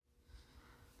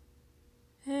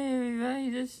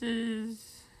this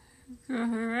is Girl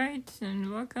Who Writes,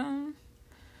 and welcome.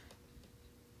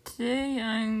 Today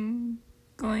I'm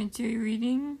going to be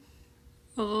reading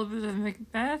a little bit of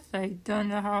Macbeth. I don't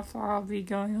know how far I'll be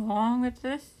going along with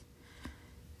this,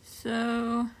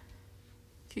 so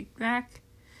kick back,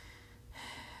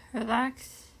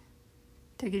 relax,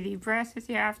 take a deep breath if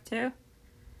you have to,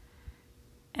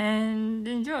 and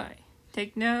enjoy.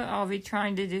 Take note, I'll be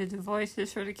trying to do the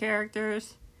voices for the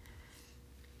characters.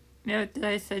 Note that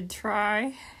I said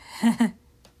try.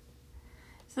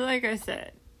 So like I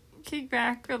said, kick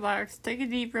back, relax, take a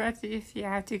deep breath if you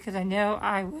have to, because I know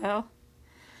I will.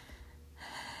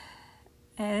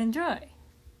 And enjoy.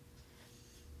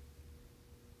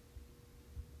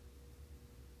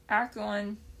 Act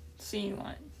 1, Scene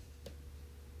 1.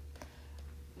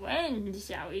 When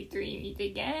shall we three meet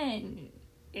again?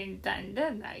 In thunder,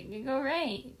 lightning, or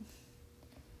rain?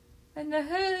 When the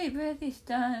hurly-burly is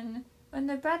done, when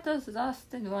the battle's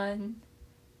lost and won,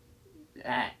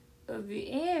 that will be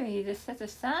airy to set the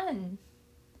sun.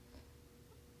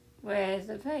 Where's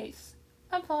the place?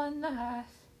 Upon the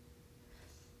hearth,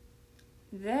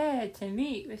 there to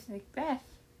meet with Macbeth.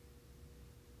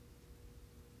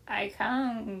 I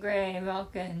come, grey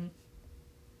Malkin.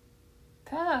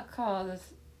 Pella calls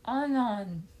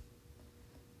on.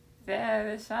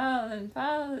 Fair is foul and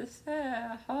foul is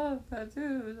fair, hover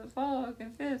through the fog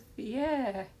and fills the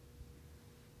air.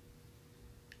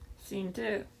 Scene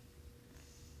 2.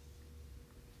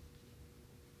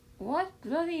 What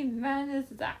bloody man is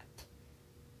that?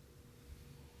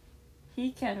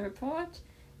 He can report,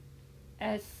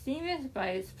 as seemeth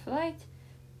by his plight,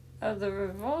 of the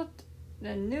revolt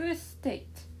the newest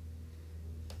state.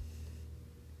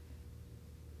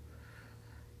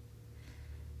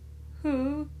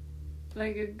 Who,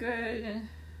 like a good and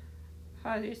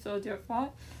hardy soldier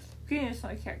fought, greenness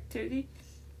like captivity,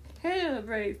 hail,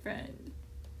 brave friend,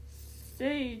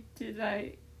 say to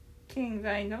thy king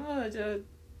thy knowledge of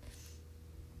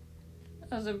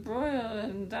the broil,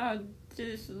 and thou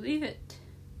didst leave it.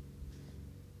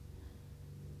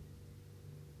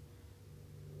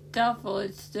 Doubtful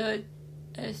it stood,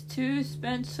 as two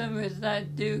spent swimmers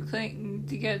that do cling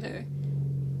together,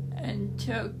 and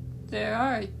choke their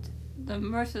art, the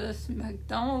merciless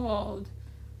MacDonald,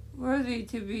 worthy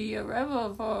to be a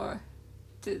rebel for,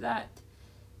 to that,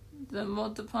 the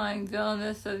multiplying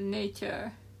villainous of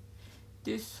nature,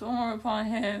 do swarm upon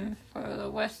him for the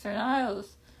Western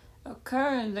Isles, of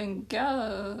currents and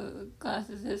gallows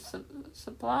glasses is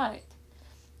supplied,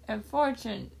 and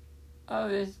fortune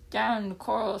of his down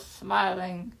coral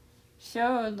smiling,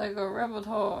 showed like a rebel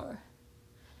whore.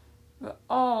 But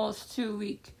all's too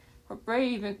weak for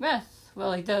brave Macbeth.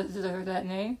 Well, he does deserve that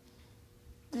name.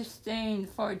 Disdained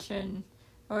fortune,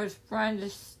 or his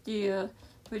brandished steel,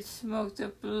 which smoked a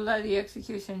bloody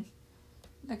execution.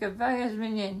 Like a valiant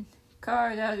minion,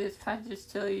 carved out his passage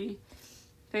till he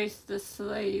faced the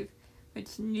slave,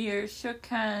 which near shook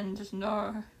hands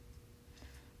nor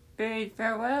bade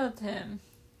farewell to him,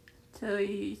 till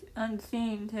he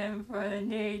unseamed him for the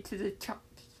knee to the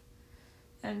chops,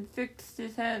 and fixed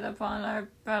his head upon our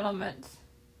battlements.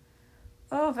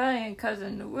 O valiant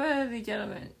cousin, worthy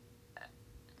gentleman,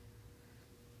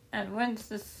 and whence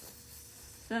the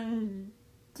sun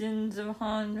dins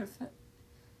upon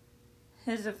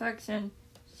his affection,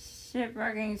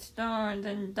 shipwrecking storms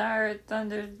and dire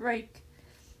thunders break.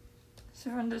 So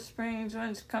from the springs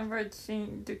whence comfort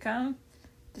seemed to come,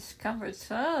 discomfort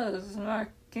swells,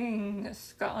 marking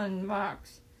Scotland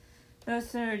marks. No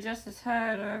sooner justice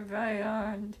had or value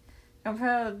armed,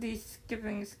 compelled these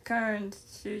skipping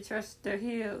currents to trust their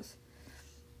heels.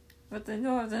 But the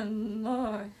northern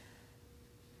lord,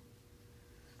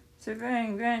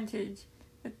 surveying vantage,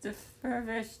 with the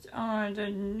furbished arms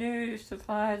of new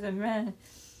supplies of men,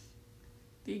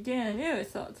 began anew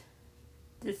assault.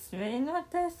 Dismay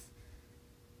not this?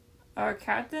 Our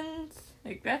captains,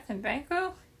 Macbeth and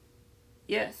Banquo?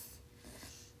 Yes,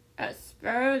 as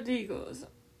sparrowed eagles,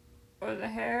 or the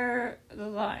hare of the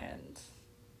lions.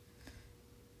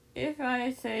 If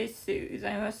I say sooth,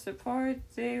 I must support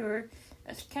they were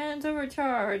as cannons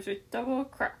overcharged with double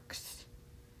cracks.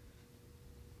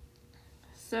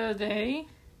 So they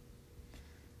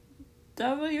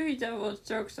redoubled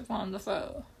strokes upon the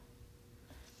foe,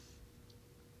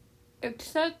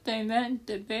 except they meant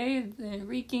to bathe in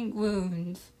reeking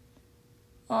wounds,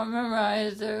 or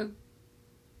memorize their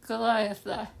Goliath.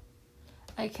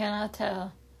 I cannot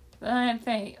tell, but I am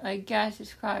faint, like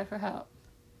gaseous cry for help.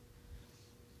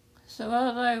 So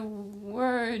all thy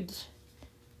words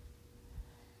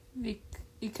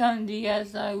become thee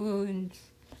as thy wounds,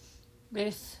 they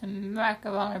smack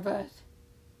upon her breast.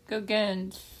 Go get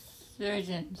in,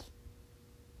 surgeons.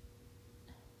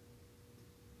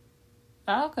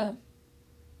 Malcolm,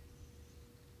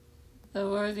 the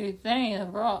worthy Thane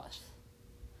of Ross.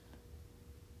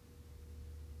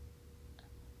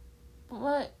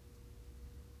 What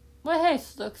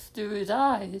haste looks through his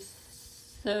eyes,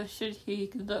 so should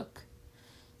he look,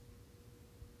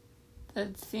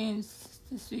 that seems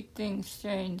to speak things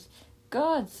strange.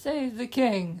 God save the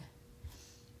king!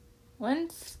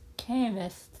 Whence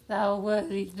camest thou,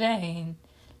 worthy Thane?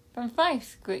 From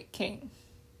Fife's great king,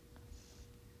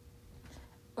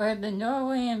 where the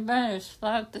Norwegian banners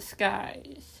flout the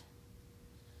skies,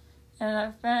 and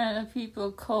our fan of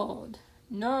people cold,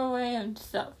 Norway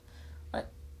himself,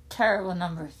 what terrible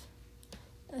numbers,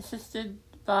 assisted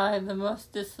by the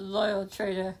most disloyal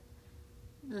traitor,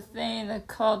 the Thane of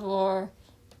Cold War,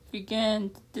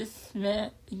 began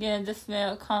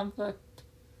dismantle conflict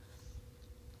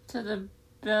to the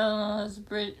villainous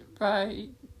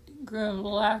bridegroom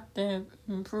lacked in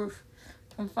proof,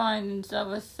 confined himself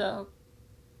with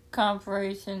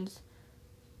self-comparations,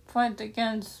 point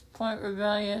against point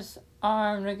rebellious,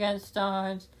 armed against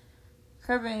arms,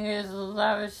 curbing his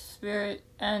lavish spirit,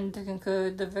 and to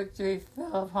conclude, the victory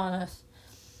fell upon us.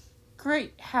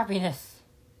 Great happiness!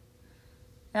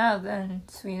 Now then,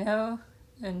 Sweno,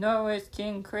 the Norway's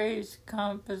king craves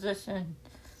composition,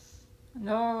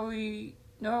 nor would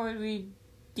we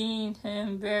deem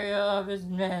him burial of his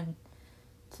men,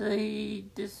 till he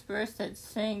dispersed at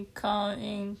St.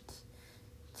 Colin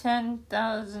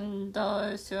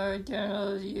 $10,000 to our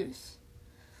general use.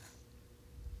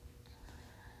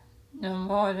 No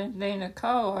more than Thane of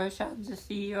Color shall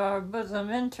deceive our bosom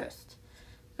interest.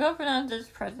 Go pronounce his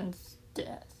presence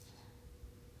death.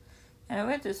 And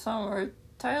with this homeward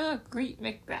title, greet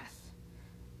Macbeth.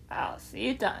 I'll see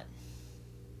it done.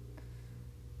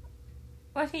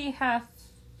 What he hath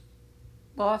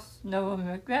lost, noble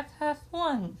Macbeth hath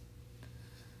won.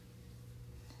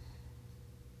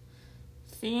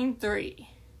 Scene 3.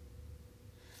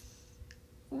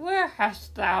 Where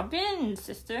hast thou been,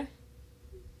 sister?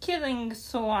 Killing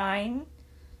swine.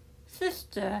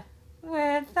 Sister,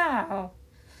 where thou?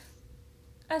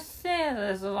 A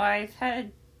sailor's wife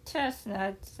had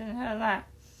chestnuts in her lap,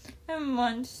 and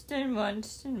munched and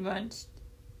munched and munched.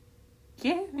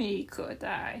 Give me, quoth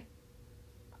I.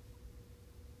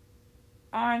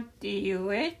 Aren't thee a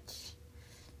witch?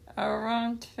 A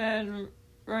runt-fed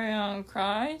rayon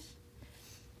cries.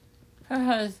 Her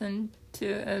husband,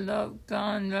 to a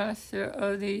love-gone master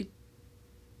of the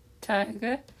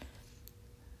tiger,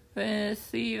 but in his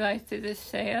sleeve I threw the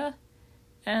sail,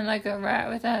 and like a rat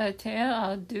without a tail,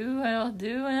 I'll do, I'll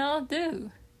do, and I'll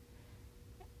do.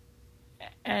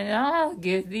 And I'll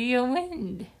give thee a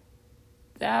wind.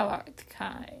 Thou art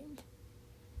kind,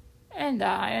 and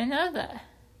I another.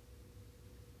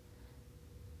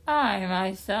 I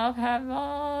myself have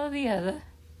all the other.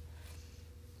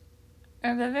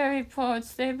 And the very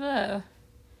ports they blow,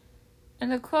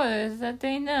 and the quarters that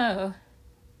they know,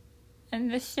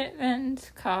 and the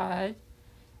shipman's card,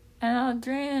 and I'll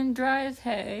drain and dry as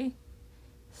hay.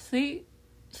 Sleep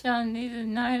shall neither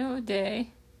night or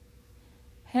day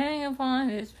hang upon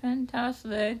his penthouse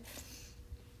lid,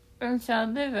 or shall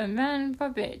live a man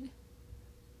forbid.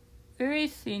 Very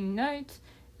soon nights,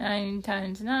 9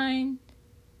 times 9,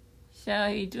 shall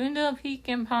he dwindle, peak,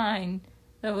 and pine,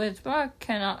 though his bark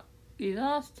cannot be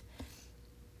lost,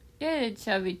 yet it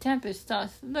shall be tempest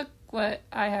tossed. Look what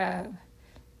I have.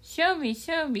 Show me,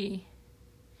 show me.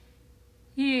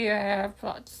 Here I have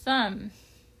brought some.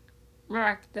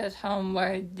 Rock that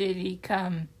homeward did he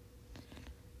come.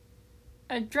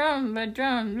 A drum,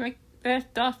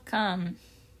 Macbeth doth come.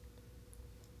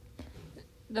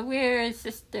 The weary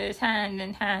sisters, hand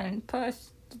in hand,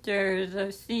 posters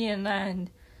of sea and land,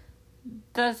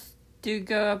 thus do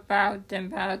go about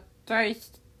and about, thrice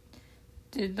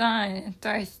to thine, and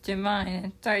thrice to mine,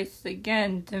 and thrice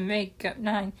again to make up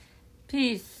 9.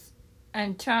 Peace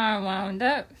and charm wound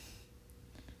up.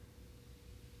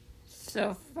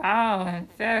 So foul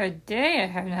and fair a day I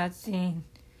have not seen.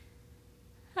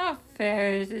 How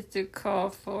fair is it to call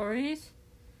fories?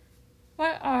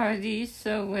 What are these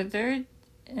so withered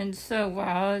and so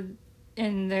wild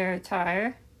in their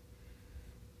attire,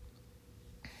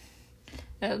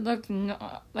 that look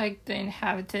not like the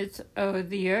inhabitants of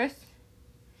the earth,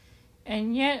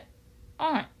 and yet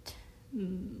aren't?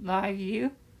 Lie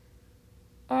you?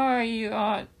 Or are you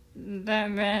aught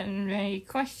that men may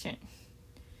question?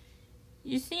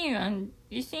 You seem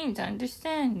to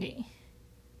understand me.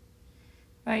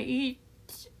 By each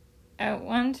at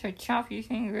once her choppy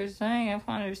fingers laying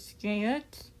upon her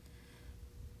skillets,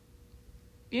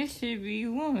 you should be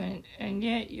a woman, and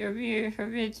yet your beard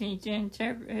forbids me to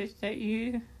interpret that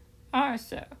you are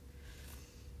so.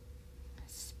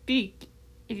 Speak,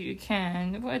 if you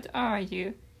can, what are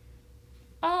you?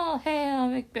 All hail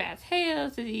Macbeth,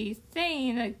 hail to thee,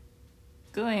 Thane the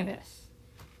Glamis.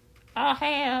 All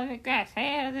hail Macbeth,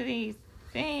 hail to thee,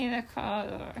 Thane the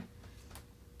Cawdor.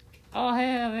 All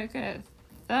hail Macbeth,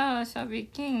 thou shalt be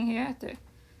king hereafter.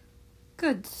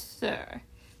 Good sir,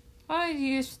 why do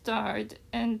you start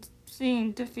and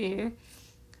seem to fear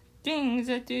things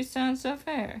that do sound so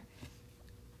fair?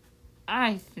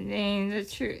 I name the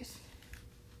truth.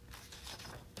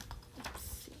 Let's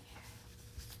see.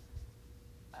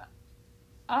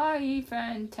 Are ye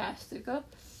fantastical,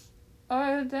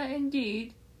 or that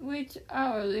indeed which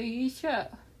hourly ye show?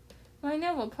 My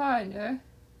noble partner,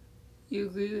 you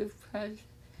agree with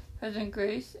present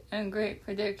grace and great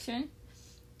prediction,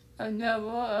 of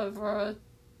noble of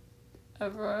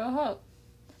royal hope,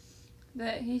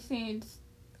 that he seems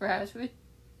rash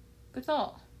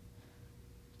withal.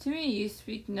 To me you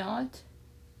speak not.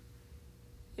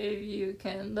 If you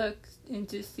can look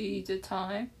into seeds of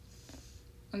time,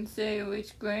 and say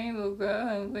which grain will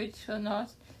grow and which shall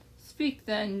not, speak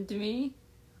then to me,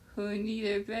 who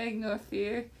neither beg nor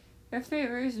fear your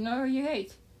favors nor you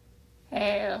hate.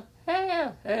 Hail,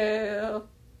 hail, hail!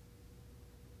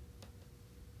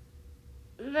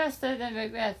 Less than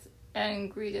Macbeth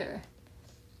and Greeter.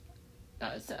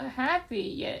 Not so happy,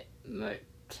 yet much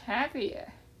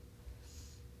happier.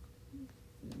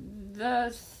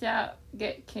 Thus shalt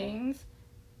get kings,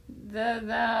 though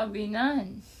thou be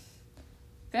none.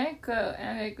 Banquo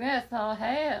and Macbeth all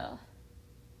hail.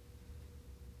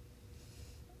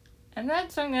 And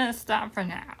that's where I'm going to stop for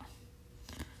now.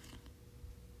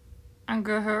 I'm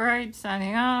Go Right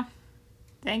signing off.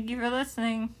 Thank you for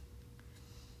listening.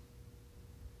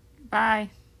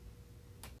 Bye.